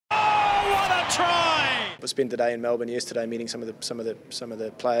try! I spent the day in Melbourne yesterday meeting some of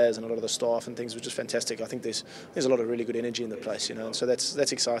the players and a lot of the staff and things, which is fantastic. I think there's a lot of really good energy in the place, you know, and so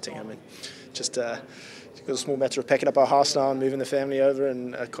that's exciting. I mean, just it's a small matter of packing up our house now and moving the family over,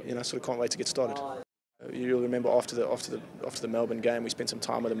 and you know, sort of can't wait to get started. You'll remember after the Melbourne game, we spent some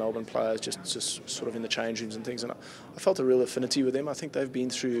time with the Melbourne players, just sort of in the change rooms and things, and I felt a real affinity with them. I think they've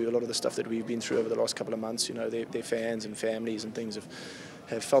been through a lot of the stuff that we've been through over the last couple of months. You know, their fans and families and things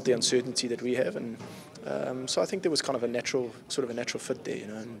have felt the uncertainty that we have, and so I think there was kind of a natural fit there, you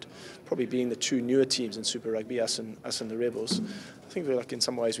know, and probably being the two newer teams in Super Rugby, us and the Rebels, I think we're like, in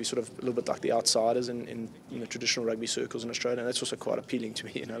some ways, we're sort of a little bit like the outsiders in you know, traditional rugby circles in Australia, and that's also quite appealing to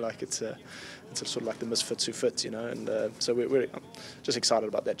me, you know, like it's sort of like the misfits who fit, you know, and so we're just excited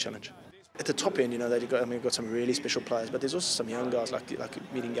about that challenge. At the top end, you know, we've got some really special players, but there's also some young guys,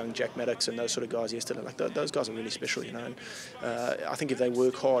 like meeting young Jack Maddox and those sort of guys yesterday. Like those guys are really special, you know. And I think if they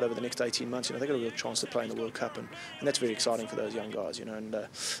work hard over the next 18 months, you know, they've got a real chance to play in the World Cup, and that's very exciting for those young guys, you know. And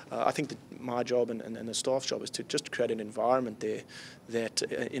I think that my job and the staff's job is to just create an environment there that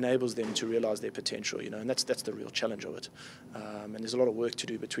enables them to realise their potential, you know, and that's the real challenge of it. And there's a lot of work to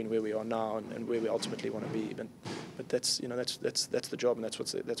do between where we are now and where we ultimately want to be. But that's, you know, that's the job, and that's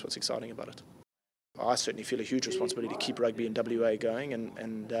what's exciting about it. I certainly feel a huge responsibility to keep rugby in WA going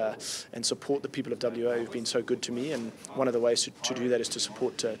and support the people of WA who've been so good to me, and one of the ways to do that is to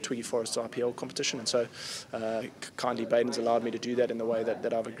support Twiggy Forest's IPL competition, and so kindly Baden's allowed me to do that in the way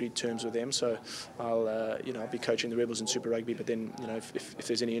that I've agreed terms with them. So I'll be coaching the Rebels in Super Rugby, but then, you know, if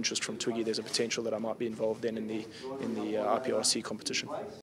there's any interest from Twiggy, there's a potential that I might be involved then in the IPRC competition.